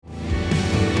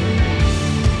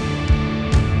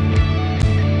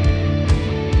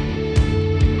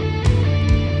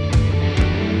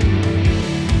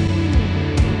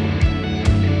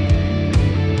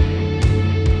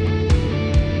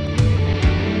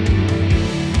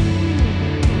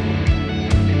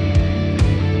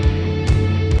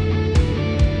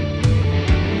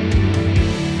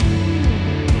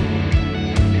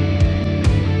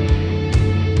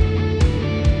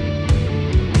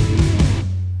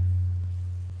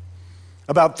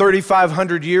About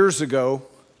 3,500 years ago,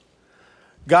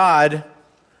 God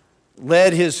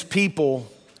led his people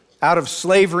out of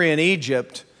slavery in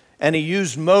Egypt, and he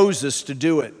used Moses to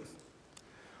do it.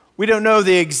 We don't know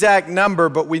the exact number,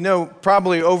 but we know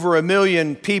probably over 1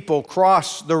 million people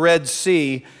crossed the Red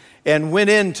Sea and went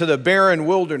into the barren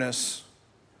wilderness.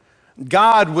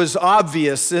 God was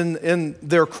obvious in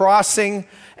their crossing.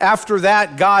 After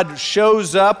that, God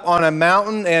shows up on a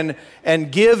mountain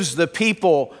and gives the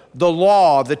people the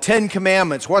law, the 10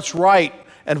 commandments, what's right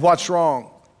and what's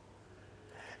wrong.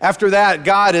 After that,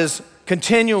 God is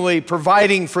continually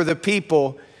providing for the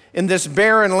people. In this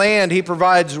barren land, he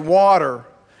provides water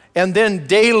and then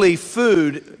daily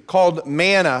food called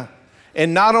manna.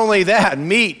 And not only that,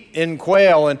 meat and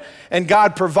quail. And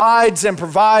God provides and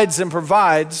provides and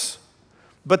provides,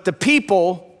 but the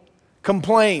people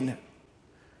complain.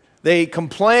 They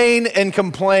complain and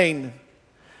complain.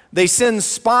 They send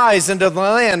spies into the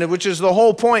land, which is the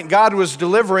whole point. God was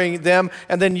delivering them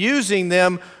and then using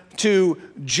them to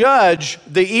judge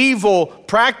the evil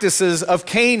practices of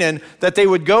Canaan, that they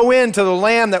would go into the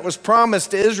land that was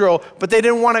promised to Israel, but they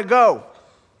didn't want to go.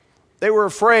 They were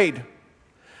afraid.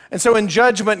 And so in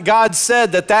judgment, God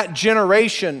said that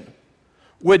generation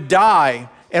would die.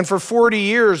 And for 40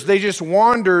 years, they just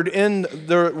wandered in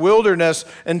the wilderness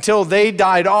until they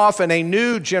died off and a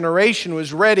new generation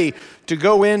was ready to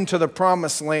go into the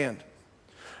promised land.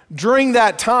 During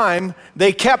that time,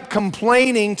 they kept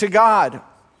complaining to God.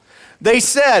 They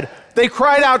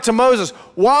cried out to Moses,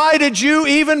 "Why did you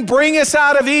even bring us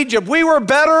out of Egypt? We were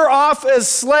better off as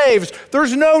slaves.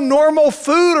 There's no normal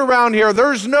food around here.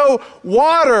 There's no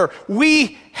water.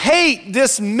 We hate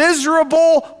this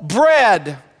miserable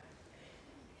bread."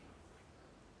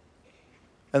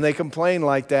 And they complained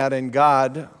like that, and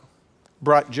God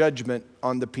brought judgment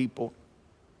on the people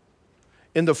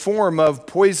in the form of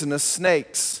poisonous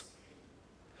snakes.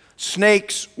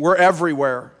 Snakes were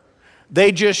everywhere.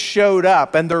 They just showed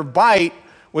up, and their bite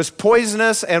was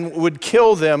poisonous and would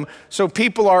kill them. So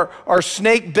people are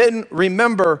snake bitten.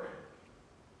 Remember,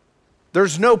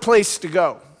 there's no place to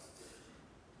go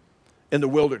in the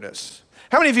wilderness.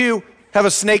 How many of you have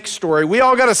a snake story? We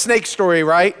all got a snake story,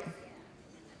 right?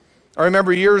 I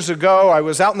remember years ago, I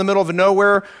was out in the middle of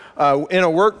nowhere in a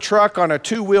work truck on a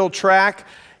 2-wheel track,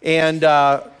 and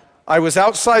I was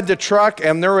outside the truck,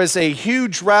 and there was a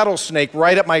huge rattlesnake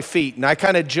right at my feet, and I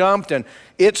kind of jumped, and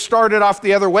it started off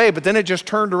the other way, but then it just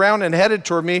turned around and headed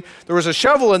toward me. There was a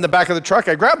shovel in the back of the truck.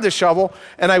 I grabbed the shovel,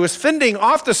 and I was fending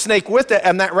off the snake with it,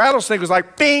 and that rattlesnake was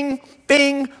like bing,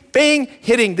 bing, bing,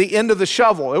 hitting the end of the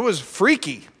shovel. It was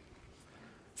freaky.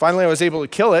 Finally, I was able to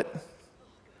kill it,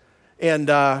 and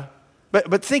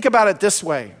But think about it this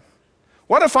way.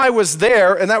 What if I was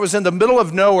there and that was in the middle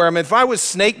of nowhere? I mean, if I was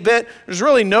snake bit, there's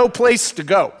really no place to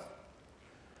go.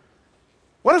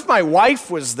 What if my wife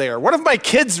was there? What if my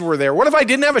kids were there? What if I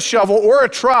didn't have a shovel or a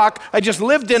truck? I just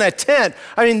lived in a tent.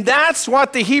 I mean, that's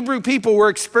what the Hebrew people were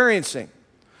experiencing.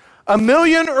 1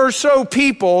 million or so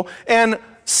people and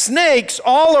snakes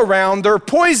all around. They're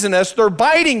poisonous. They're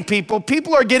biting people.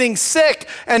 People are getting sick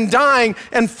and dying.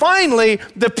 And finally,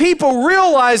 the people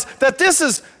realize that this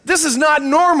is not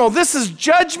normal. This is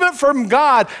judgment from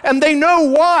God. And they know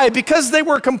why, because they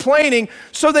were complaining.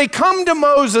 So they come to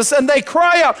Moses and they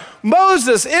cry out,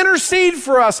 "Moses, intercede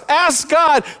for us. Ask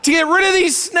God to get rid of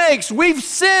these snakes. We've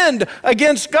sinned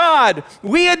against God.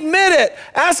 We admit it.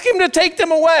 Ask him to take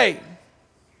them away."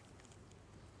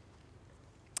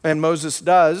 And Moses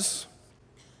does,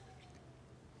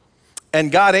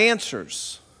 and God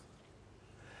answers.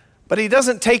 But he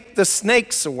doesn't take the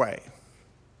snakes away.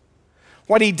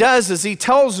 What he does is he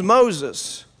tells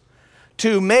Moses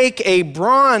to make a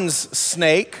bronze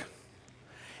snake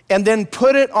and then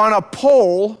put it on a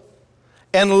pole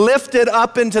and lift it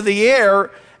up into the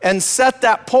air and set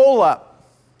that pole up.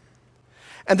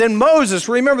 And then Moses,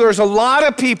 remember there's a lot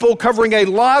of people covering a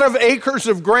lot of acres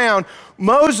of ground.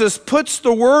 Moses puts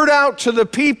the word out to the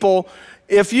people,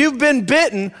 if you've been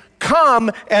bitten,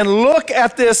 come and look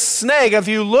at this snake. If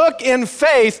you look in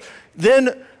faith,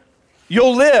 then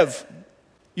you'll live.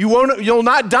 You'll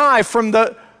not die from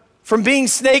being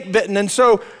snake bitten. And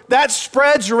so that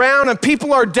spreads around and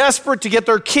people are desperate to get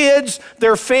their kids,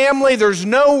 their family. There's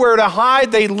nowhere to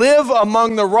hide. They live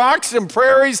among the rocks and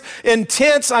prairies in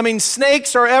tents. I mean,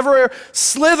 snakes are everywhere,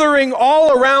 slithering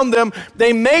all around them.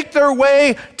 They make their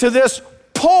way to this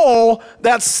pole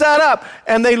that's set up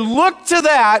and they look to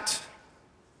that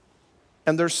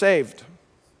and they're saved.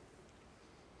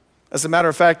 As a matter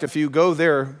of fact, if you go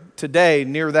there today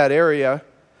near that area,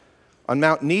 on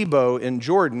Mount Nebo in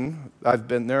Jordan, I've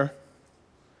been there,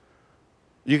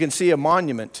 you can see a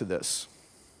monument to this.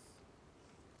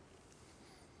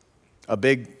 a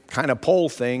big kind of pole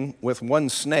thing with one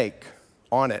snake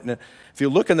on it. And if you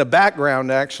look in the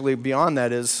background, actually beyond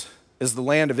that is the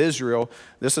land of Israel.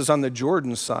 This is on the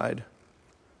Jordan side,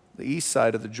 the east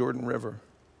side of the Jordan River.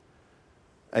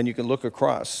 And you can look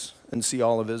across and see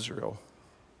all of Israel.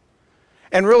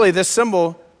 And really, this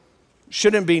symbol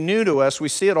shouldn't be new to us. We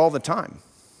see it all the time.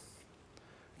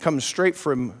 It comes straight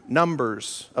from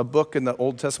Numbers, a book in the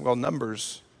Old Testament called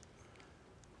Numbers,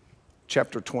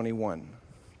 chapter 21.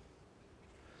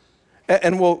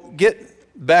 And we'll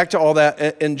get back to all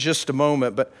that in just a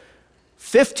moment, but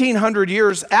 1,500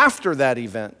 years after that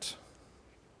event,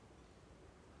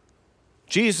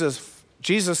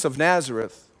 Jesus of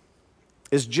Nazareth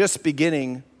is just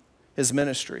beginning his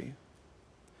ministry.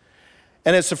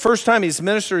 And it's the first time he's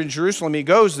ministered in Jerusalem. He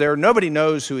goes there. Nobody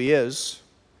knows who he is.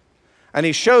 And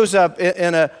he shows up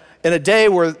in a day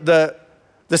where the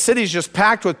city's just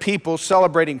packed with people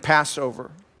celebrating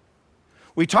Passover.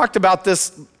 We talked about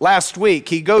this last week.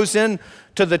 He goes in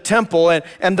to the temple,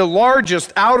 and the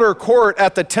largest outer court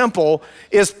at the temple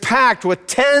is packed with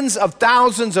tens of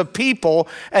thousands of people,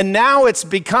 and now it's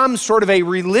become sort of a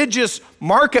religious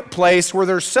marketplace where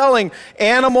they're selling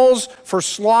animals for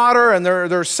slaughter, and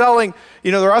they're selling,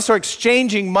 they're also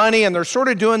exchanging money, and they're sort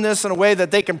of doing this in a way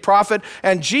that they can profit.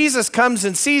 And Jesus comes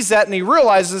and sees that, and he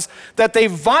realizes that they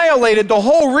violated the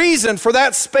whole reason for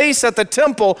that space at the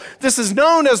temple. This is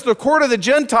known as the court of the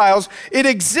Gentiles. It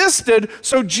existed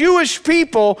so Jewish people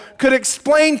could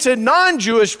explain to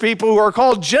non-Jewish people who are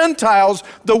called Gentiles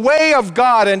the way of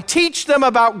God and teach them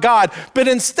about God. But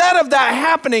instead of that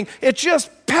happening, it's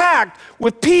just packed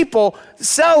with people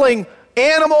selling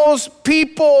animals,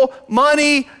 people,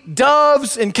 money,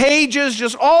 doves in cages,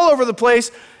 just all over the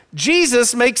place.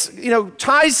 Jesus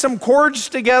ties some cords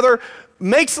together,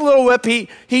 makes a little whip.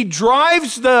 He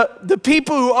drives the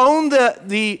people who own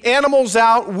the animals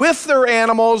out with their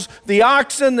animals, the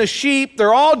oxen, the sheep,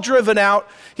 they're all driven out.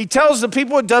 He tells the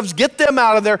people with doves, get them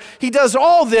out of there. He does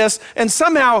all this, and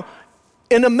somehow,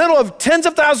 in the middle of tens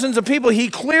of thousands of people, he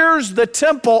clears the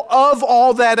temple of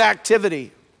all that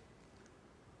activity.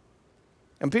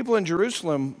 And people in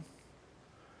Jerusalem,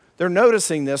 they're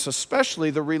noticing this,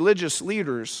 especially the religious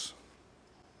leaders.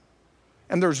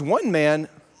 And there's one man,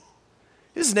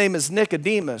 his name is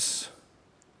Nicodemus.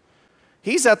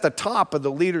 He's at the top of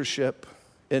the leadership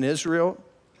in Israel.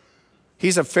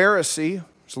 He's a Pharisee.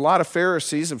 There's a lot of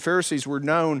Pharisees, and Pharisees were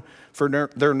known for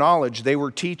their knowledge. They were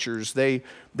teachers. They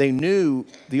knew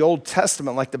the Old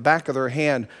Testament like the back of their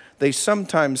hand. They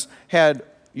sometimes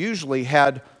usually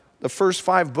had the first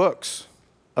 5 books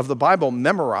of the Bible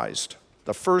memorized,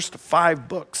 the first 5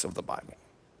 books of the Bible.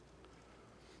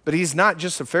 But he's not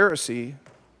just a Pharisee,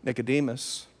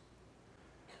 Nicodemus.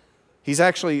 He's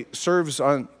actually serves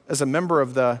as a member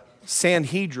of the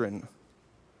Sanhedrin.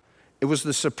 It was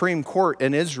the Supreme Court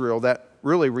in Israel that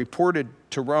really reported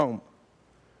to Rome.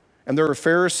 And there were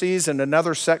Pharisees and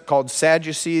another sect called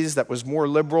Sadducees that was more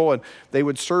liberal, and they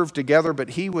would serve together, but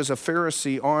he was a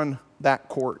Pharisee on that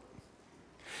court.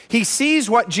 He sees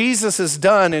what Jesus has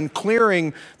done in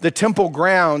clearing the temple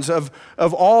grounds of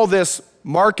all this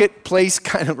marketplace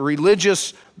kind of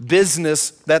religious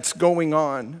business that's going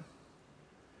on.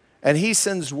 And he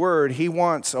sends word he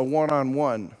wants a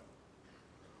one-on-one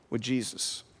with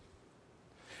Jesus.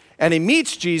 And he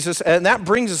meets Jesus, and that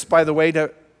brings us, by the way,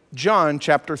 to John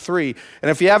chapter 3. And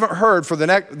if you haven't heard, for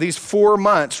these 4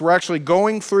 months, we're actually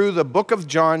going through the book of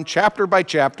John chapter by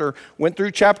chapter. Went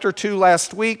through chapter 2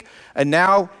 last week, and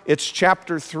now it's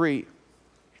chapter 3.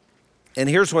 And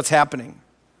here's what's happening.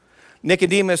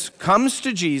 Nicodemus comes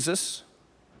to Jesus,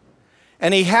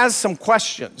 and he has some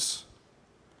questions.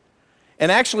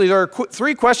 And actually, there are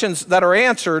 3 questions that are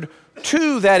answered,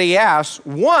 2 that he asks.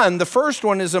 One, the first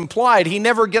one is implied. He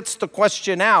never gets the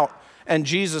question out, and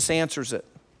Jesus answers it.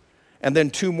 And then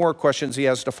 2 more questions he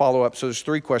has to follow up. So there's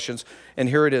 3 questions, and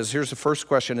here it is. Here's the first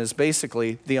question is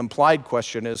basically, the implied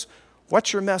question is,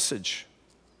 what's your message?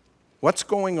 What's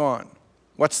going on?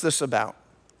 What's this about?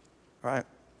 All right?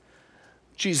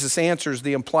 Jesus answers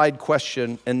the implied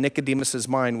question in Nicodemus'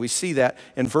 mind. We see that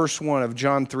in verse 1 of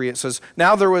John 3. It says,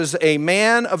 "Now there was a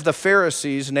man of the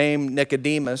Pharisees named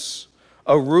Nicodemus,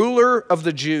 a ruler of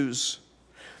the Jews.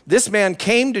 This man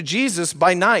came to Jesus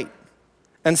by night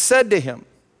and said to him,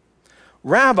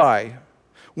 'Rabbi,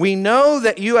 we know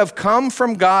that you have come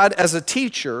from God as a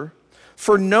teacher,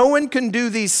 for no one can do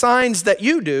these signs that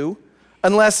you do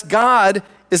unless God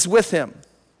is with him.'"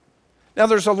 Now,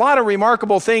 there's a lot of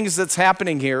remarkable things that's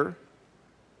happening here.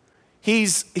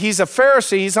 He's a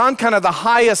Pharisee. He's on kind of the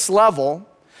highest level.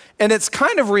 And it's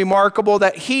kind of remarkable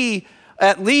that he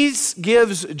at least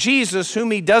gives Jesus, whom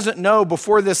he doesn't know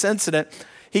before this incident,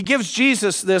 He gives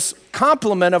Jesus this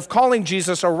compliment of calling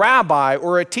Jesus a rabbi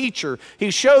or a teacher.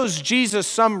 He shows Jesus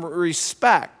some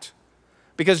respect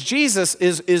because Jesus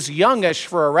is youngish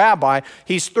for a rabbi.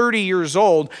 He's 30 years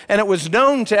old, and it was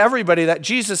known to everybody that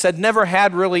Jesus had never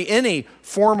had really any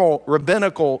formal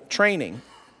rabbinical training.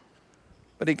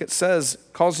 But he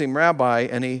calls him rabbi,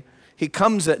 and he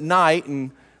comes at night,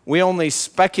 and we only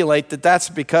speculate that that's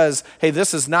because, hey,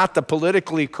 this is not the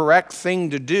politically correct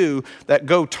thing to do, that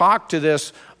go talk to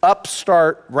this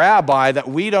upstart rabbi that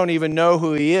we don't even know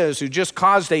who he is, who just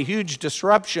caused a huge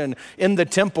disruption in the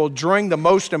temple during the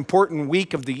most important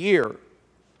week of the year.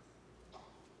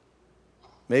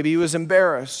 Maybe he was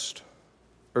embarrassed,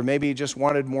 or maybe he just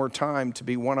wanted more time to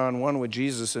be one-on-one with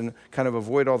Jesus and kind of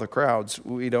avoid all the crowds.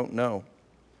 We don't know.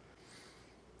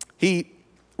 He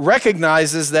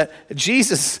recognizes that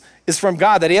Jesus is from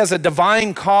God, that he has a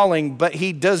divine calling, but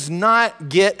he does not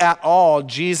get at all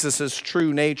Jesus'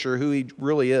 true nature, who he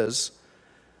really is.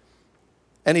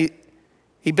 And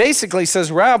he basically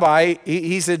says, Rabbi,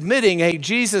 he's admitting, hey,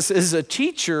 Jesus is a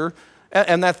teacher,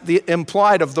 and that's the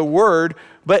implied of the word,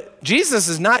 but Jesus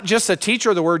is not just a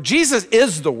teacher of the word, Jesus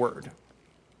is the word.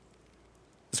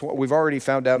 That's what we've already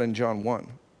found out in John 1.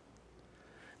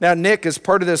 Now, Nick is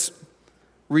part of this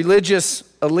religious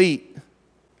elite.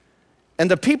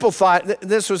 And the people thought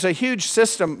this was a huge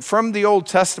system from the Old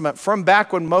Testament, from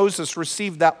back when Moses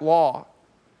received that law.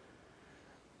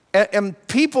 And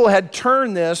people had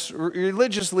turned this,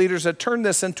 religious leaders had turned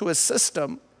this into a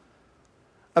system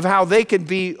of how they could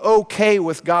be okay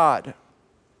with God.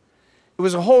 It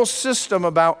was a whole system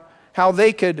about how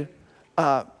they could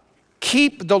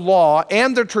keep the law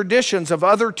and the traditions of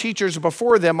other teachers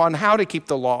before them on how to keep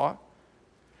the law.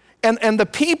 And the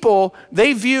people,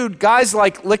 they viewed guys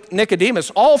like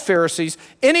Nicodemus, all Pharisees,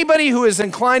 anybody who is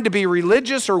inclined to be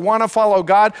religious or want to follow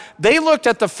God, they looked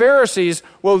at the Pharisees,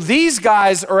 well, these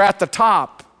guys are at the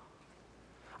top.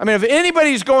 I mean, if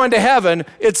anybody's going to heaven,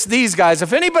 it's these guys.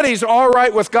 If anybody's all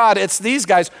right with God, it's these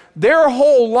guys. Their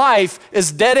whole life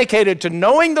is dedicated to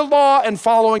knowing the law and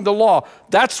following the law.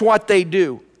 That's what they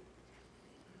do.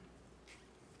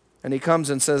 And he comes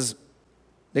and says,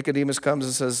 Nicodemus comes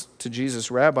and says to Jesus,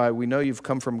 Rabbi, we know you've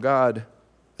come from God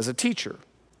as a teacher.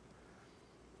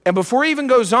 And before he even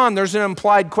goes on, there's an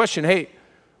implied question. Hey,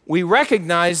 we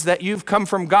recognize that you've come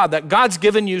from God, that God's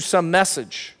given you some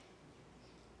message.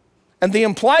 And the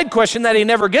implied question that he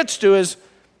never gets to is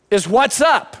what's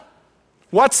up?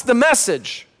 What's the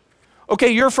message?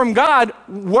 Okay, you're from God.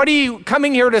 What are you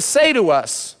coming here to say to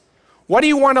us? What do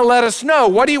you want to let us know?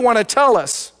 What do you want to tell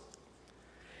us?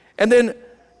 And then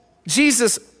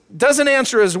Jesus doesn't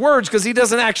answer his words because he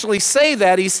doesn't actually say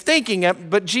that. He's thinking it,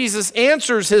 but Jesus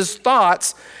answers his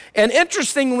thoughts. And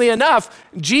interestingly enough,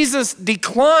 Jesus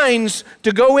declines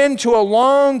to go into a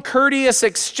long, courteous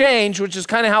exchange, which is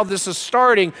kind of how this is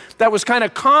starting. That was kind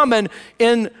of common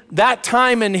in that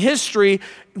time in history,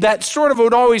 that sort of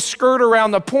would always skirt around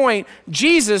the point.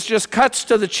 Jesus just cuts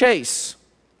to the chase.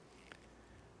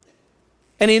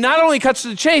 And he not only cuts to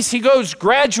the chase, he goes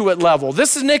graduate level.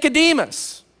 This is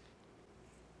Nicodemus.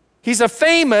 He's a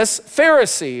famous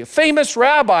Pharisee, famous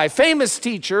rabbi, famous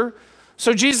teacher.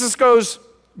 So Jesus goes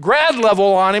grad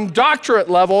level on him,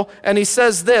 doctorate level, and he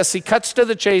says this. He cuts to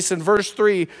the chase in verse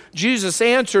 3. Jesus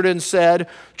answered and said,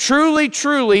 truly,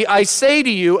 truly, I say to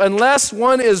you, unless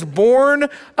one is born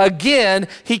again,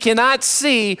 he cannot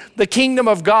see the kingdom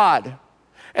of God.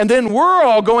 And then we're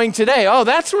all going today, oh,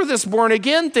 that's where this born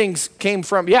again things came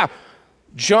from. Yeah,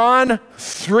 John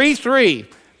 3:3.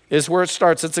 is where it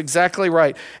starts. That's exactly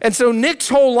right. And so Nick's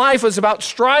whole life was about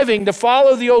striving to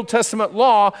follow the Old Testament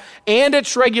law and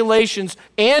its regulations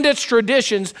and its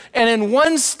traditions. And in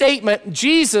one statement,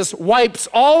 Jesus wipes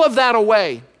all of that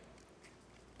away,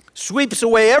 sweeps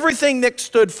away everything Nick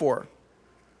stood for,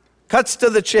 cuts to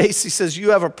the chase. He says,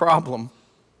 you have a problem.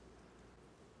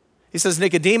 He says,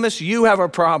 Nicodemus, you have a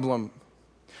problem.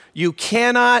 You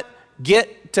cannot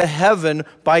get to heaven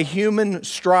by human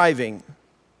striving.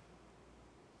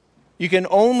 You can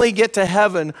only get to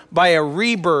heaven by a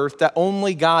rebirth that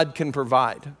only God can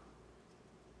provide.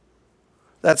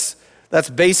 That's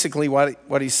basically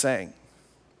what he's saying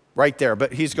right there,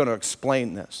 but he's going to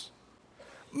explain this.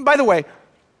 By the way,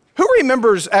 who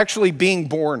remembers actually being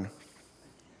born?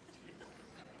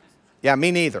 Yeah,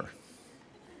 me neither.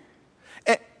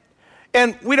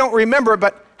 And we don't remember,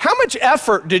 but how much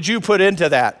effort did you put into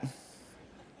that?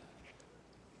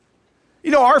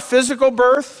 You know, our physical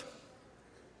birth,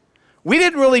 we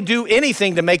didn't really do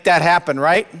anything to make that happen,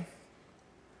 right?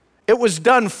 It was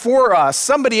done for us.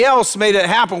 Somebody else made it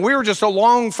happen. We were just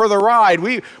along for the ride.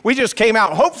 We just came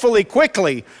out hopefully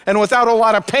quickly and without a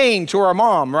lot of pain to our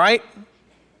mom, right?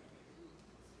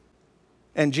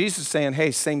 And Jesus is saying,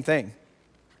 hey, same thing.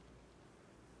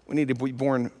 We need to be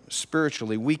born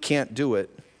spiritually. We can't do it.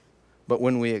 But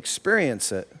when we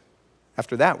experience it,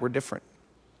 after that, we're different.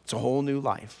 It's a whole new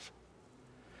life.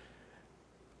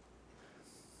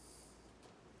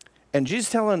 And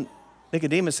Jesus telling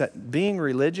Nicodemus that being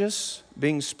religious,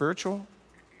 being spiritual,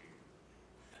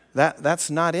 that's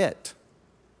not it.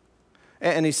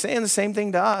 And he's saying the same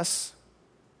thing to us.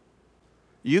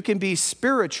 You can be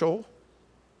spiritual.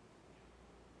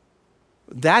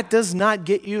 That does not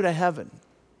get you to heaven.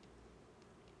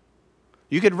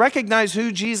 You could recognize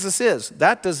who Jesus is.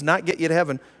 That does not get you to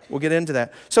heaven. We'll get into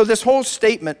that. So this whole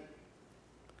statement,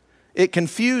 it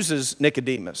confuses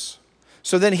Nicodemus.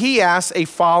 So then he asks a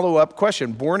follow-up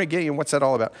question. Born again, what's that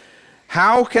all about?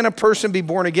 How can a person be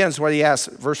born again? Is what he asks,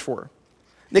 verse 4.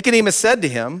 Nicodemus said to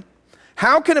him,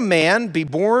 how can a man be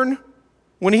born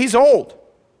when he's old?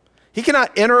 He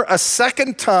cannot enter a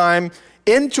second time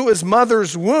into his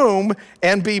mother's womb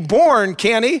and be born,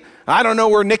 can he? I don't know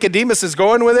where Nicodemus is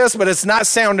going with this, but it's not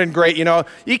sounding great. You know,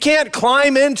 you can't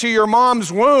climb into your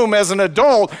mom's womb as an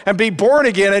adult and be born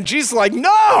again. And Jesus is like,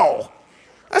 no,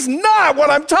 that's not what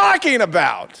I'm talking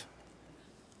about.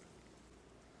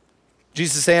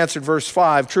 Jesus answered, verse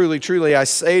 5, truly, truly, I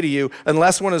say to you,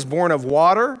 unless one is born of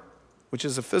water, which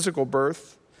is a physical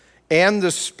birth, and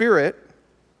the Spirit,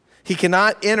 he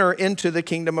cannot enter into the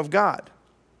kingdom of God.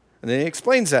 And then he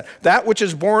explains that. That which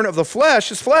is born of the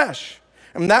flesh is flesh,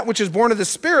 and that which is born of the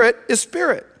Spirit is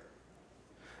spirit.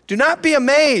 Do not be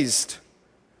amazed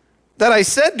that I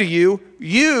said to you,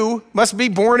 you must be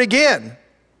born again.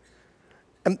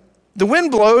 And the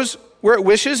wind blows where it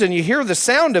wishes, and you hear the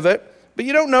sound of it, but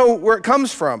you don't know where it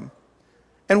comes from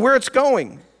and where it's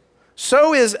going.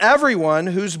 So is everyone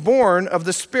who's born of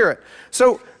the Spirit.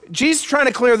 So Jesus is trying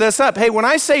to clear this up. Hey, when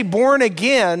I say born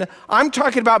again, I'm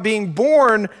talking about being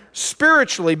born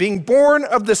spiritually, being born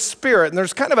of the Spirit. And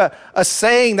there's kind of a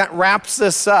saying that wraps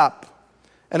this up.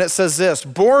 And it says this,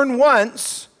 born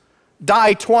once,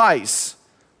 die twice.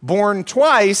 Born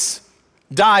twice,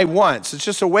 die once. It's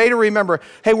just a way to remember,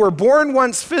 hey, we're born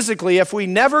once physically. If we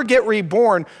never get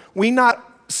reborn, we not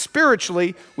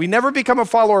spiritually, we never become a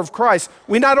follower of Christ.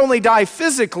 We not only die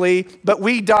physically, but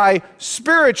we die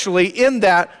spiritually in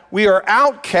that we are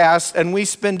outcasts and we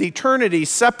spend eternity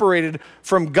separated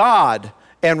from God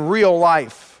and real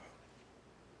life.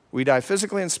 We die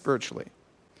physically and spiritually.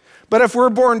 But if we're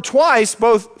born twice,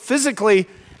 both physically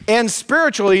and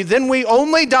spiritually, then we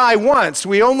only die once.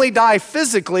 We only die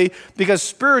physically because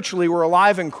spiritually we're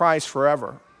alive in Christ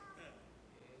forever.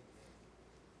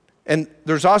 And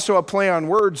there's also a play on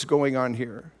words going on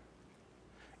here.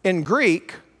 In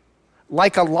Greek,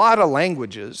 like a lot of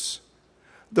languages,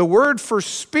 the word for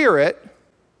spirit,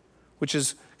 which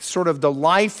is sort of the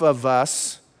life of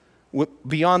us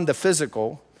beyond the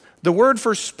physical, the word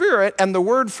for spirit and the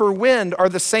word for wind are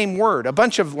the same word. A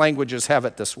bunch of languages have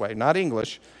it this way, not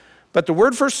English. But the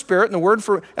word for spirit and the word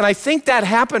for, and I think that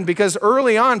happened because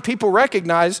early on people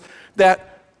recognized that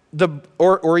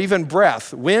or even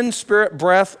breath, wind, spirit,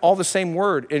 breath, all the same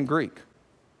word in Greek.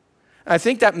 And I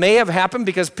think that may have happened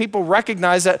because people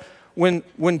recognized that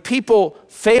when people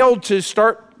failed to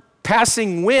start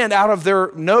passing wind out of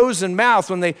their nose and mouth,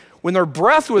 when their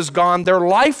breath was gone, their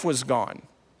life was gone.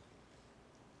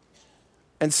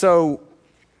 And so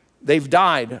they've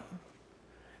died.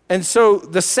 And so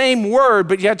the same word,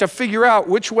 but you have to figure out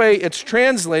which way it's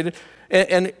translated.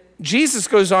 And Jesus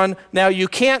goes on, now you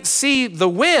can't see the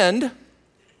wind,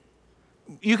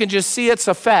 you can just see its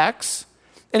effects.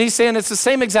 And he's saying it's the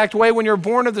same exact way when you're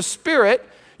born of the Spirit.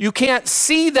 You can't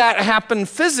see that happen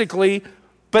physically,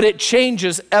 but it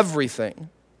changes everything.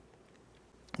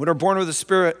 When we're born of the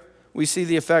Spirit, we see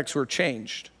the effects, we're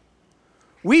changed.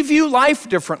 We view life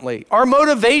differently. Our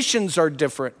motivations are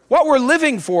different. What we're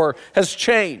living for has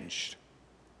changed.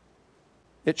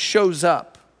 It shows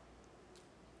up.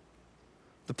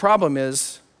 The problem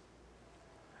is,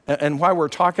 and why we're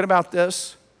talking about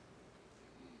this,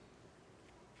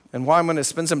 and why I'm going to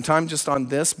spend some time just on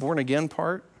this born again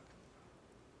part,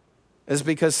 is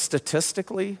because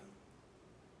statistically,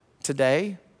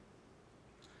 today,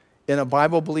 in a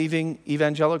Bible-believing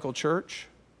evangelical church,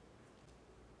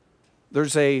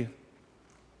 there's a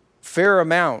fair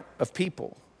amount of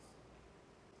people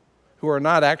who are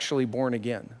not actually born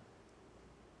again.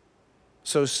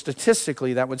 So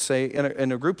statistically, that would say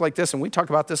in a group like this, and we talk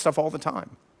about this stuff all the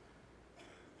time,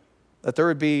 that there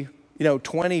would be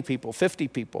 20 people, 50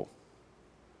 people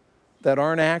that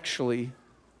aren't actually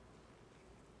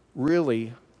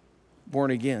really born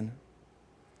again.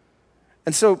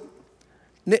 And so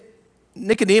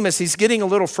Nicodemus, he's getting a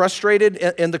little frustrated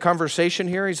in the conversation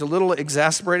here. He's a little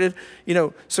exasperated,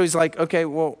 so he's like, okay,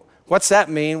 well, what's that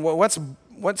mean? Well,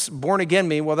 what's born again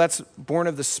mean? Well, that's born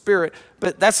of the Spirit,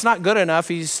 but that's not good enough.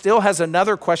 He still has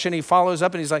another question. He follows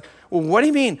up and he's like, well, what do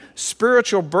you mean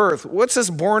spiritual birth? What's this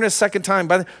born a second time?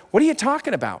 What are you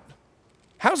talking about?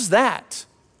 How's that?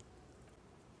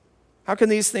 How can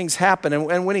these things happen?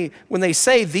 And when they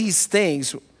say these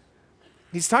things,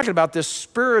 he's talking about this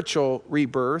spiritual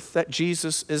rebirth that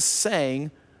Jesus is saying,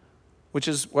 which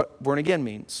is what born again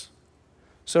means.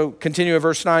 So continue at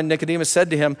verse 9, Nicodemus said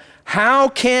to him, how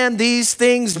can these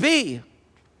things be?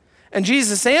 And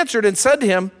Jesus answered and said to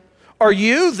him, are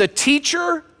you the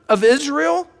teacher of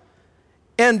Israel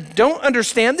and don't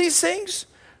understand these things?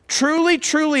 Truly,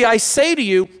 truly, I say to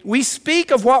you, we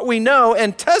speak of what we know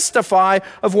and testify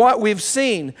of what we've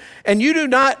seen, and you do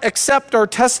not accept our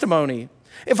testimony.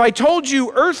 If I told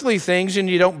you earthly things and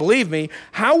you don't believe me,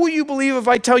 how will you believe if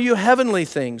I tell you heavenly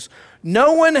things?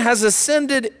 No one has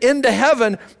ascended into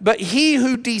heaven but he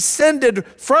who descended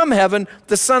from heaven,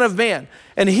 the Son of Man.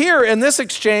 And here in this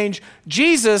exchange,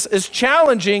 Jesus is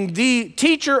challenging the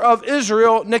teacher of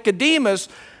Israel, Nicodemus.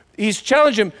 He's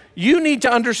challenging him, you need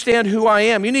to understand who I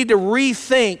am. You need to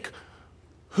rethink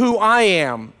who I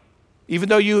am, even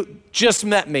though you just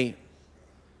met me.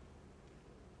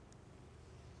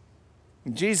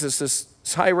 Jesus, this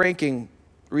high-ranking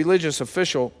religious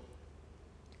official,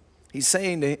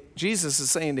 Jesus is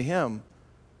saying to him,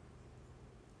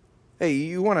 hey,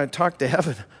 you want to talk to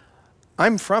heaven?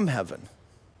 I'm from heaven.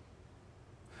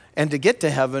 And to get to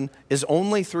heaven is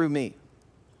only through me.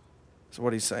 That's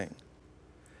what he's saying.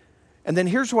 And then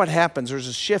here's what happens. There's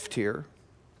a shift here.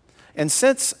 And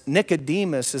since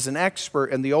Nicodemus is an expert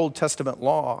in the Old Testament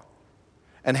law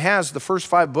and has the first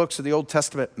 5 books of the Old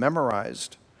Testament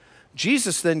memorized,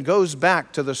 Jesus then goes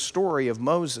back to the story of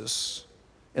Moses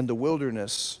in the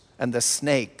wilderness and the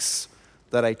snakes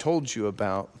that I told you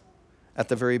about at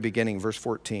the very beginning, verse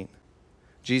 14.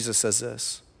 Jesus says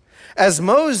this, as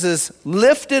Moses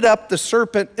lifted up the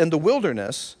serpent in the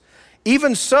wilderness,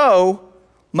 even so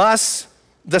must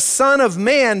the Son of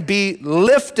Man be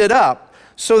lifted up,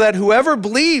 so that whoever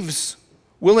believes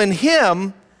will in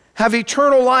him have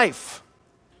eternal life.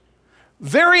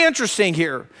 Very interesting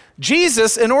here.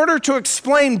 Jesus, in order to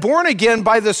explain born again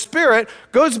by the Spirit,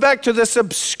 goes back to this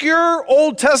obscure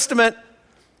Old Testament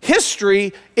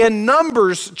history in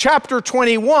Numbers chapter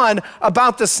 21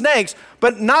 about the snakes,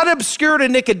 but not obscure to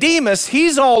Nicodemus.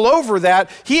 He's all over that.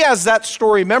 He has that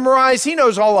story memorized. He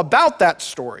knows all about that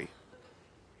story.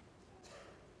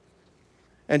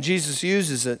 And Jesus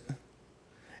uses it.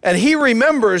 And he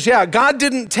remembers, God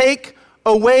didn't take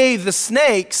away the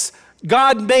snakes.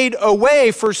 God made a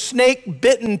way for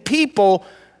snake-bitten people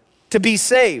to be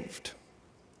saved.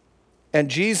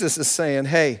 And Jesus is saying,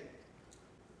 hey,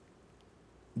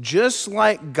 just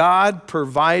like God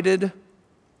provided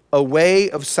a way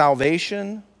of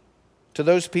salvation to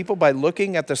those people by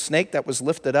looking at the snake that was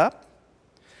lifted up,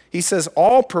 he says,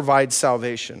 I'll provide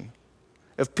salvation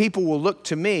if people will look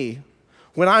to me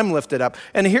when I'm lifted up.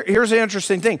 And here's the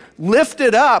interesting thing.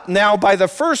 Lifted up now by the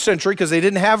first century, because they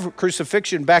didn't have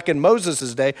crucifixion back in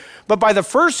Moses' day, but by the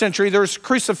first century there's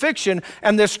crucifixion,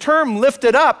 and this term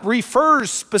lifted up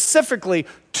refers specifically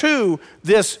to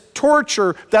this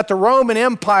torture that the Roman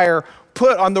Empire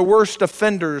put on the worst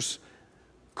offenders.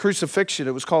 Crucifixion,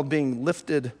 it was called being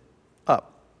lifted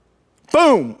up.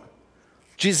 Boom!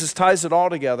 Jesus ties it all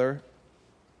together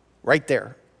right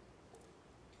there.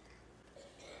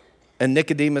 And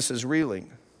Nicodemus is reeling.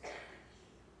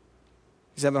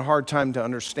 He's having a hard time to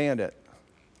understand it,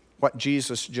 what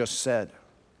Jesus just said.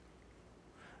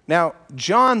 Now,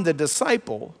 John the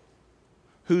disciple,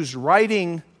 who's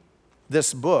writing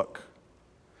this book,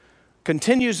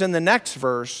 continues in the next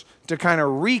verse to kind of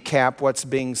recap what's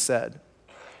being said.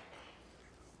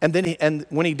 And then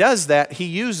when he does that, he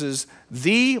uses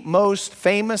the most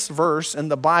famous verse in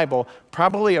the Bible,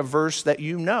 probably a verse that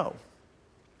you know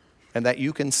and that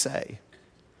you can say.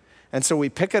 And so we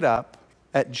pick it up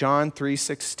at John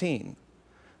 3:16,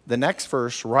 the next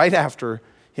verse right after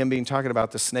him being talking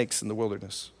about the snakes in the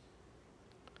wilderness.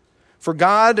 For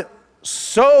God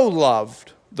so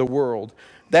loved the world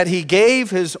that he gave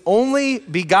his only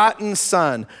begotten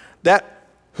Son, that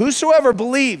whosoever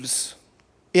believes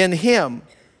in him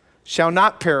shall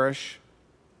not perish,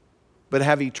 but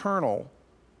have eternal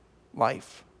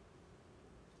life.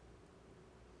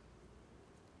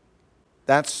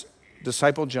 That's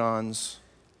Disciple John's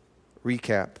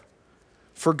recap.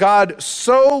 For God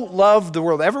so loved the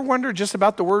world. Ever wonder just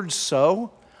about the word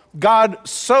so? God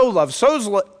so loved.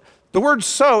 The word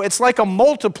so, it's like a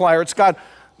multiplier. It's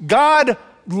God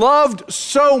loved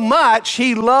so much,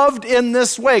 he loved in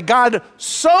this way. God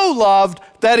so loved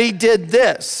that he did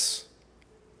this.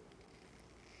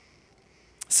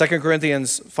 2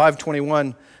 Corinthians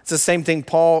 5:21, it's the same thing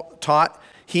Paul taught.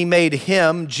 He made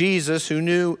him, Jesus, who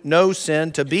knew no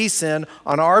sin, to be sin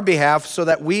on our behalf so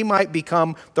that we might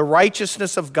become the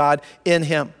righteousness of God in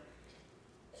him.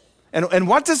 And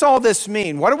what does all this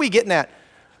mean? What are we getting at?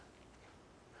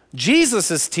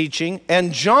 Jesus is teaching,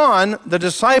 and John, the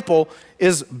disciple,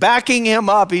 is backing him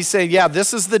up. He's saying, yeah,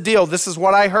 this is the deal. This is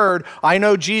what I heard. I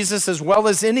know Jesus as well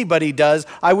as anybody does.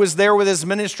 I was there with his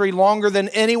ministry longer than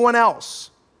anyone else.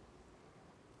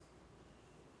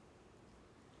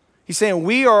 He's saying,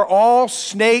 we are all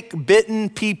snake-bitten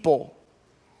people.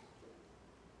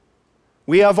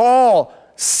 We have all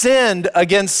sinned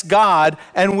against God,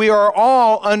 and we are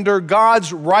all under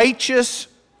God's righteous,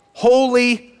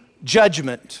 holy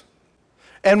judgment.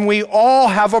 And we all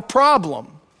have a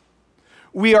problem.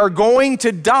 We are going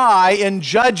to die in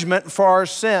judgment for our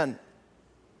sin.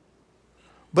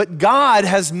 But God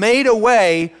has made a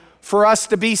way for us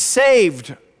to be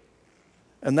saved.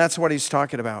 And that's what he's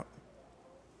talking about.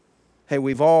 Hey,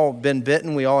 we've all been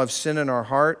bitten. We all have sin in our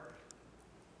heart.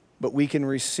 But we can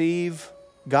receive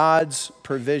God's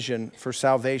provision for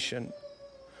salvation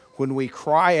when we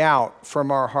cry out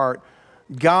from our heart,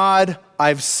 God,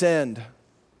 I've sinned.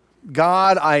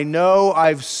 God, I know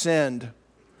I've sinned.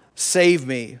 Save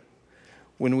me.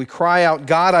 When we cry out,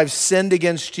 God, I've sinned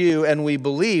against you, and we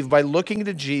believe by looking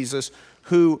to Jesus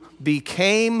who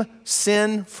became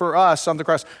sin for us on the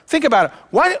cross. Think about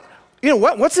it.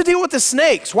 What's the deal with the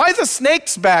snakes? Why are the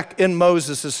snakes back in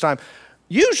Moses' time?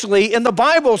 Usually in the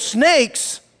Bible,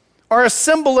 snakes are a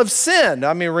symbol of sin.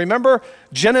 I mean, remember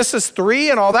Genesis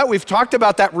 3 and all that? We've talked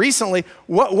about that recently.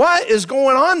 What is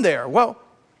going on there? Well,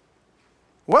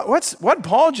 what did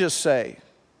Paul just say?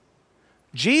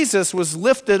 Jesus was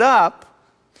lifted up.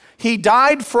 He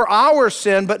died for our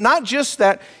sin, but not just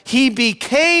that. He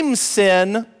became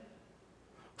sin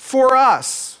for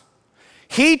us.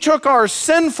 He took our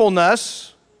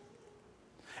sinfulness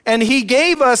and he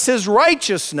gave us his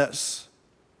righteousness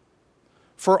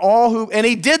for all who, and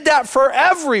he did that for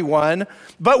everyone,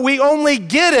 but we only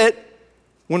get it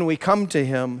when we come to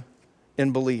him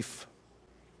in belief.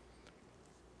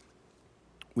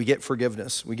 We get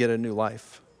forgiveness, we get a new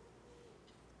life.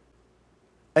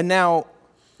 And now,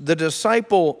 the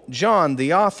disciple John,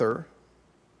 the author,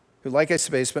 who, like I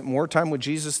say, spent more time with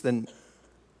Jesus than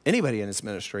anybody in his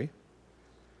ministry,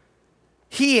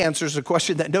 he answers a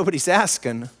question that nobody's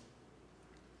asking,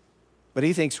 but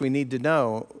he thinks we need to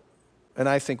know, and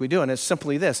I think we do, and it's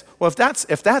simply this. Well, if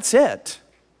that's it,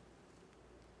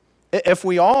 if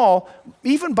we all,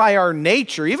 even by our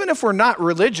nature, even if we're not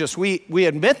religious, we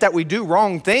admit that we do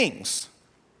wrong things.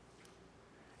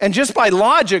 And just by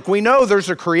logic, we know there's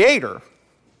a creator.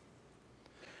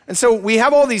 And so we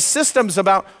have all these systems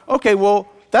about, okay,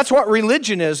 well, that's what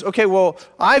religion is. Okay, well,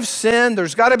 I've sinned.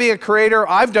 There's got to be a creator.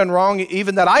 I've done wrong,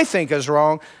 even that I think is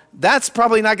wrong. That's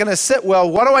probably not going to sit well.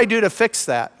 What do I do to fix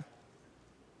that?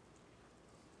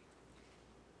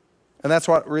 And that's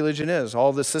what religion is,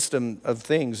 all the system of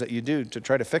things that you do to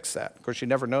try to fix that. Of course, you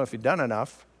never know if you've done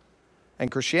enough.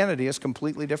 And Christianity is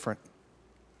completely different.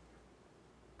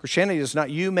 Christianity is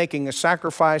not you making a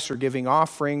sacrifice or giving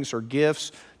offerings or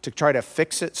gifts to try to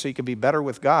fix it so you can be better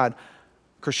with God.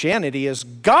 Christianity is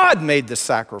God made the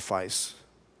sacrifice.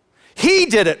 He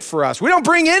did it for us. We don't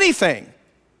bring anything.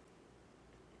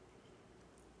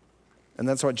 And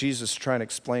that's what Jesus is trying to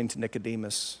explain to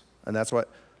Nicodemus. And that's what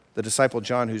the disciple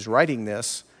John, who's writing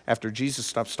this after Jesus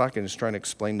stops talking, is trying to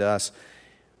explain to us.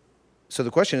 So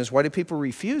the question is, why do people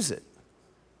refuse it?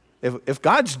 If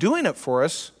God's doing it for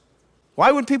us,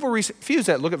 why would people refuse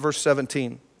that? Look at verse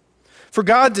 17. For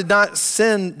God did not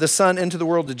send the Son into the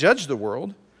world to judge the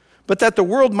world, but that the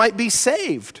world might be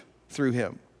saved through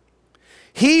him.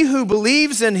 He who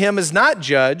believes in him is not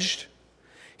judged.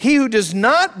 He who does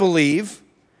not believe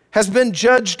has been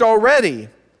judged already,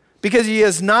 because he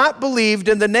has not believed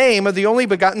in the name of the only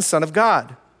begotten Son of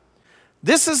God.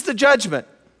 This is the judgment,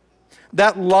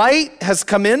 that light has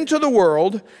come into the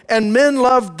world, and men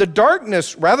loved the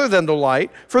darkness rather than the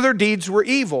light, for their deeds were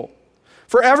evil.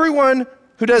 For everyone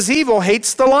who does evil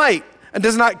hates the light, and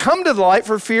does not come to the light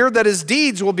for fear that his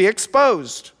deeds will be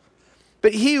exposed.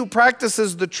 But he who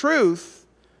practices the truth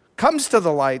comes to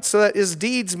the light, so that his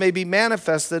deeds may be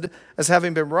manifested as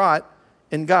having been wrought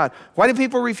in God. Why do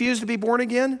people refuse to be born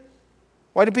again?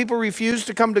 Why do people refuse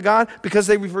to come to God? Because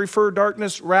they prefer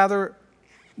darkness rather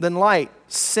than light,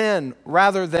 sin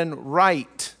rather than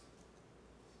right.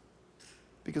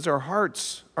 Because our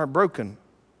hearts are broken,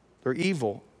 they're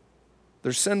evil,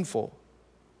 they're sinful.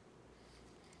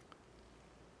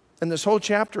 And this whole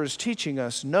chapter is teaching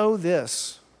us, know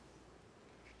this.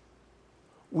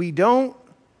 We don't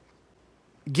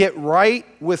get right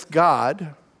with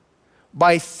God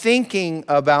by thinking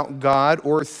about God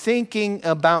or thinking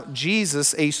about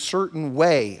Jesus a certain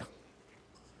way.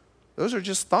 Those are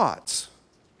just thoughts.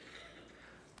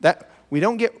 That we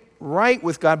don't get right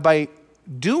with God by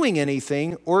doing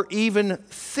anything or even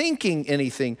thinking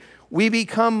anything. We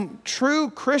become true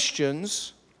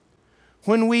Christians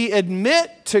when we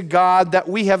admit to God that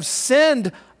we have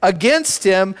sinned against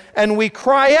Him and we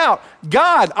cry out,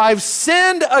 God, I've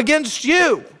sinned against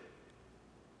you.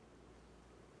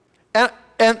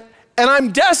 And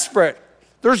I'm desperate.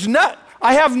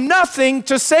 I have nothing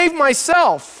to save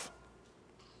myself.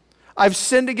 I've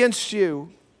sinned against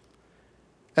you,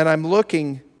 and I'm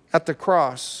looking at the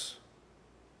cross,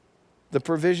 the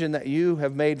provision that you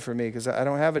have made for me, because I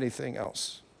don't have anything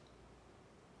else.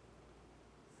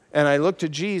 And I look to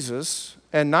Jesus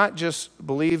and not just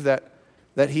believe that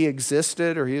He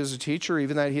existed or He is a teacher, or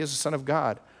even that He is the Son of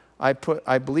God.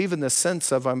 I believe in the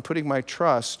sense of I'm putting my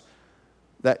trust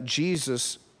that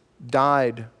Jesus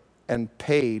died and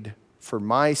paid for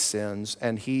my sins,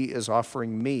 and He is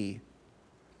offering me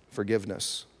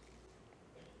forgiveness.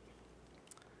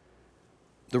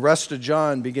 The rest of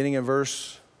John, beginning in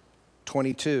verse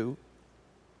 22,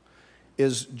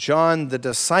 is John the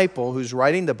disciple who's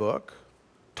writing the book,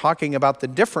 talking about the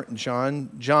different John,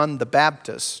 John the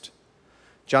Baptist.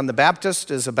 John the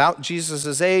Baptist is about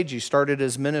Jesus' age. He started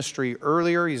his ministry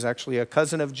earlier. He's actually a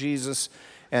cousin of Jesus.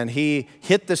 And he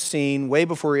hit the scene way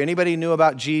before anybody knew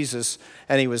about Jesus.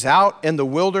 And he was out in the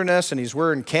wilderness, and he's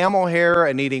wearing camel hair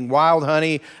and eating wild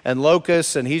honey and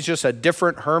locusts. And he's just a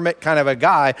different hermit kind of a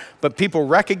guy. But people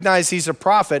recognize he's a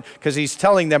prophet because he's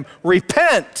telling them,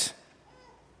 repent,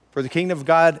 for the kingdom of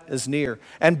God is near.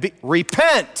 And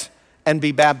repent and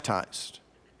be baptized.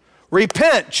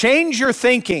 Repent, change your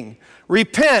thinking.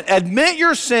 Repent, admit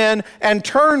your sin, and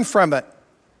turn from it.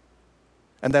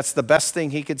 And that's the best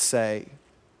thing he could say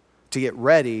to get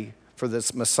ready for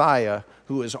this Messiah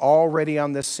who is already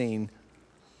on this scene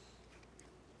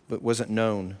but wasn't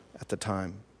known at the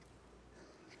time.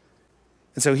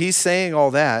 And so he's saying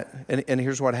all that, and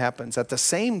here's what happens. At the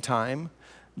same time,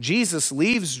 Jesus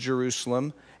leaves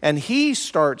Jerusalem, and he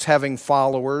starts having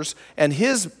followers, and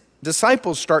his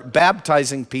disciples start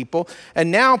baptizing people.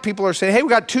 And now people are saying, hey, we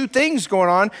got two things going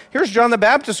on. Here's John the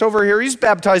Baptist over here. He's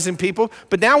baptizing people.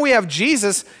 But now we have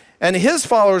Jesus, and his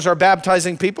followers are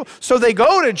baptizing people. So they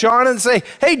go to John and say,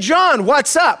 hey, John,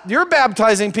 what's up? You're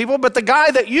baptizing people, but the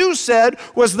guy that you said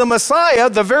was the Messiah,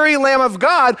 the very Lamb of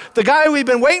God, the guy we've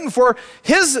been waiting for,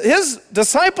 his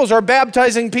disciples are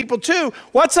baptizing people too.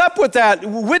 What's up with that?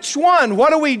 Which one?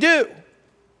 What do we do?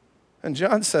 And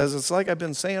John says, it's like I've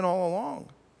been saying all along.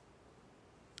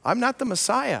 I'm not the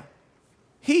Messiah.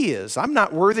 He is. I'm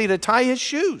not worthy to tie his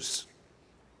shoes.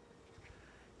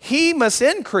 He must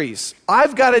increase.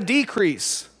 I've got to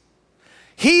decrease.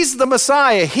 He's the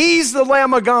Messiah. He's the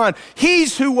Lamb of God.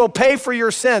 He's who will pay for your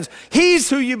sins.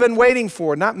 He's who you've been waiting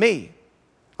for, not me.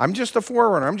 I'm just a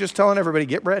forerunner. I'm just telling everybody,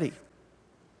 get ready.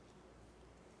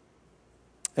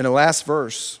 In the last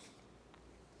verse,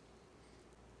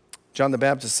 John the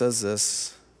Baptist says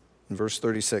this in verse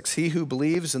 36. He who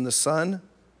believes in the Son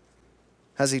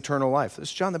has eternal life. This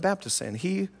is John the Baptist saying,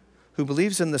 he who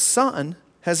believes in the Son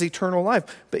has eternal life.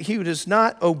 But he who does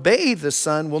not obey the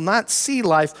Son will not see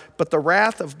life, but the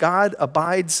wrath of God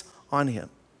abides on him.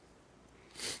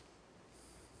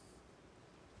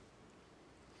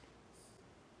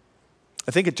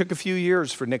 I think it took a few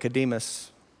years for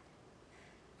Nicodemus.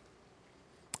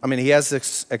 I mean, he has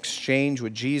this exchange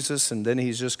with Jesus, and then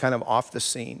he's just kind of off the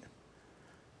scene.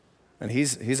 And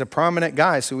he's a prominent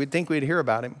guy, so we'd think we'd hear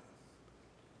about him.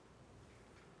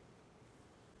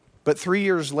 But 3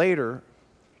 years later,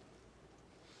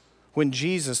 when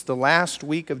Jesus, the last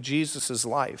week of Jesus'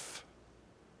 life,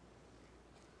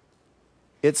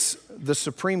 it's the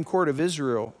Supreme Court of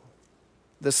Israel,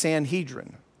 the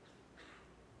Sanhedrin,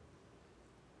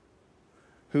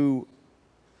 who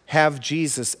have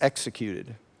Jesus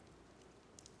executed.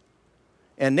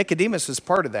 And Nicodemus is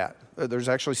part of that. There's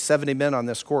actually 70 men on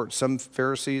this court, some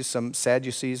Pharisees, some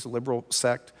Sadducees, liberal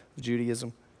sect of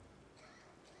Judaism.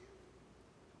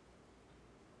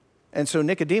 And so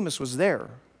Nicodemus was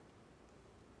there.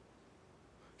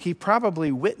 He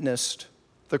probably witnessed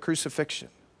the crucifixion.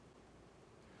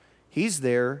 He's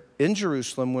there in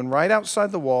Jerusalem when right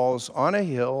outside the walls on a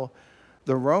hill,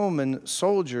 the Roman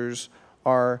soldiers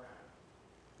are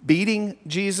beating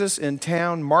Jesus in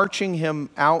town, marching him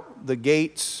out the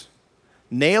gates,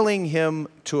 nailing him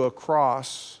to a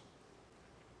cross,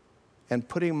 and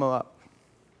putting him up.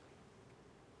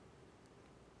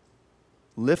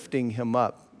 lifting him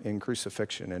up in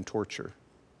crucifixion and torture.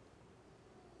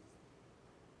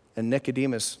 And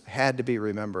Nicodemus had to be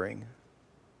remembering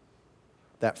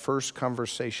that first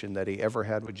conversation that he ever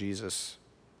had with Jesus.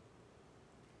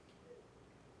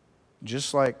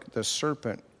 Just like the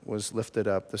serpent was lifted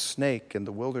up, the snake in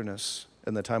the wilderness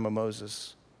in the time of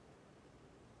Moses,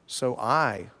 so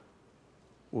I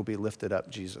will be lifted up,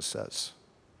 Jesus says,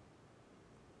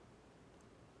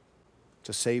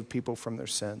 to save people from their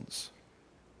sins.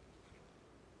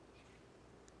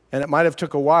 And it might have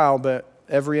took a while, but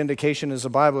every indication is the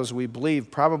Bible, as we believe,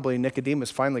 probably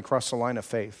Nicodemus finally crossed the line of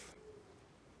faith.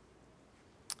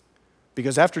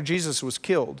 Because after Jesus was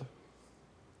killed,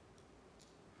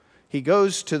 he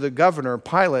goes to the governor,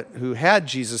 Pilate, who had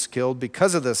Jesus killed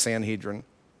because of the Sanhedrin,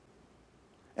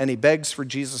 and he begs for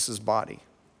Jesus' body.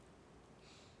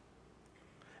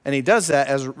 And he does that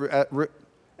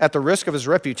at the risk of his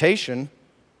reputation,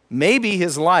 maybe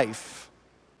his life.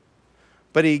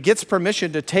 But he gets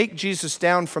permission to take Jesus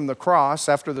down from the cross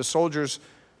after the soldiers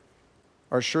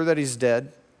are sure that he's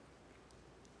dead.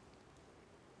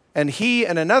 And he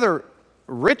and another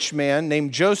rich man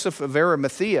named Joseph of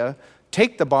Arimathea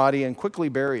take the body and quickly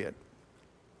bury it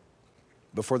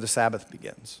before the Sabbath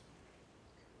begins.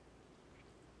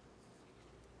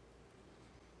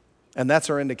 And that's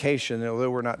our indication, although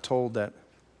we're not told that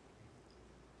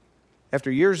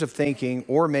after years of thinking,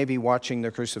 or maybe watching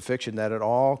the crucifixion, that it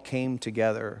all came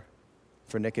together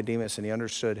for Nicodemus, and he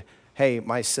understood, hey,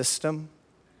 my system,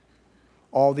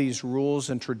 all these rules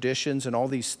and traditions and all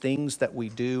these things that we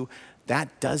do,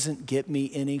 that doesn't get me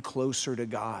any closer to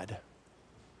God.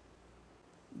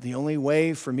 The only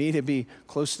way for me to be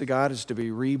close to God is to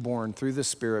be reborn through the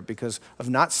Spirit because of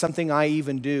not something I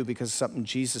even do, because of something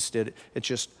Jesus did. It's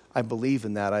just, I believe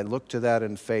in that. I look to that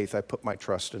in faith. I put my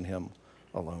trust in him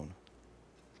alone.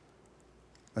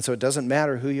 And so it doesn't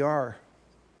matter who you are.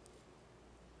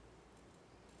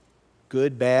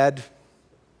 Good, bad,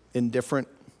 indifferent,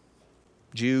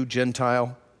 Jew,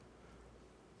 Gentile.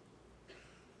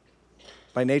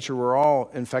 By nature, we're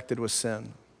all infected with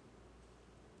sin.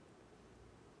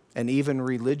 And even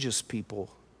religious people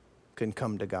can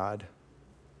come to God.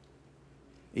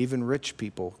 Even rich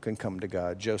people can come to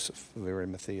God. Joseph of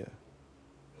Arimathea.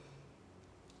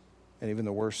 And even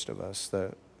the worst of us,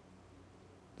 the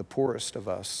poorest of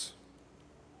us.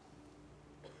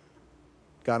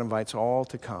 God invites all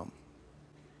to come.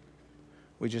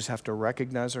 We just have to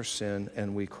recognize our sin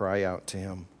and we cry out to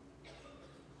him.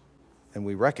 And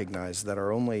we recognize that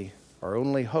our only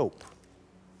hope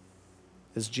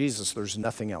is Jesus. There's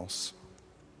nothing else.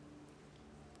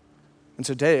 And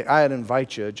so today, I'd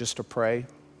invite you just to pray.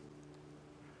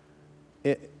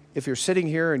 If you're sitting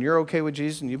here and you're okay with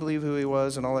Jesus and you believe who he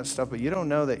was and all that stuff, but you don't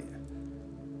know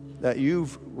that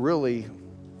you've really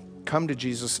come to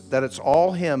Jesus, that it's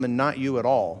all him and not you at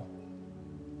all.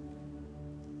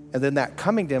 And then that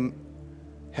coming to him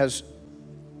has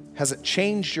it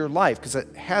changed your life? Because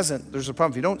it hasn't. There's a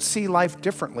problem. If you don't see life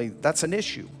differently, that's an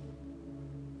issue.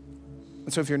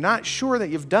 And so if you're not sure that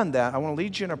you've done that, I want to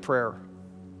lead you in a prayer.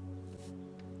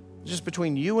 Just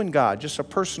between you and God, just a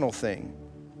personal thing.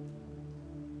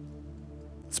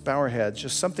 Let's bow our heads,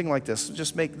 just something like this.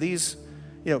 Just make these,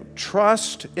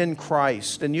 trust in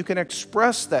Christ. And you can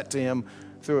express that to him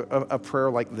through a prayer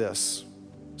like this,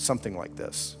 something like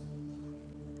this.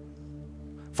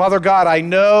 Father God, I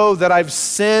know that I've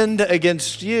sinned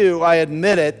against you. I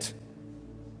admit it.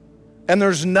 And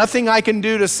there's nothing I can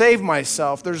do to save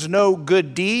myself. There's no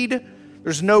good deed.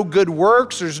 There's no good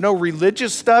works. There's no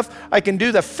religious stuff I can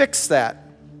do to fix that.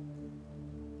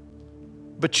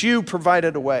 But you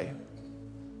provided a way.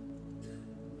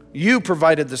 You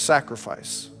provided the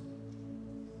sacrifice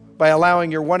by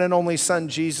allowing your one and only Son,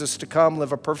 Jesus, to come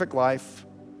live a perfect life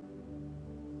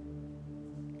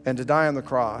and to die on the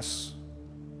cross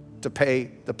to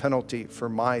pay the penalty for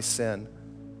my sin.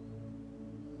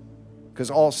 Because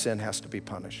all sin has to be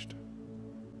punished.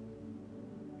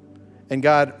 And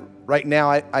God, right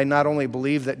now, I not only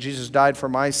believe that Jesus died for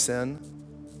my sin,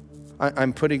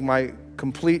 I'm putting my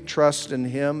complete trust in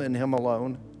him and him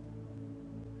alone.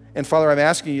 And Father, I'm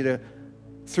asking you to,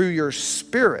 through your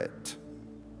Spirit,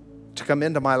 to come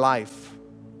into my life,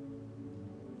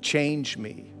 change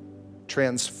me,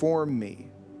 transform me.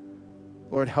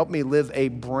 Lord, help me live a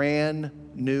brand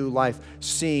new life,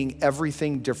 seeing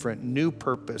everything different, new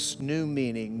purpose, new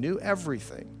meaning, new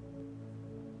everything,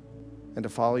 and to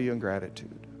follow you in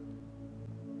gratitude.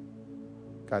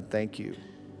 God, thank you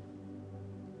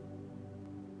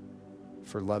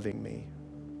for loving me.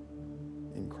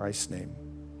 In Christ's name,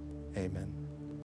 amen.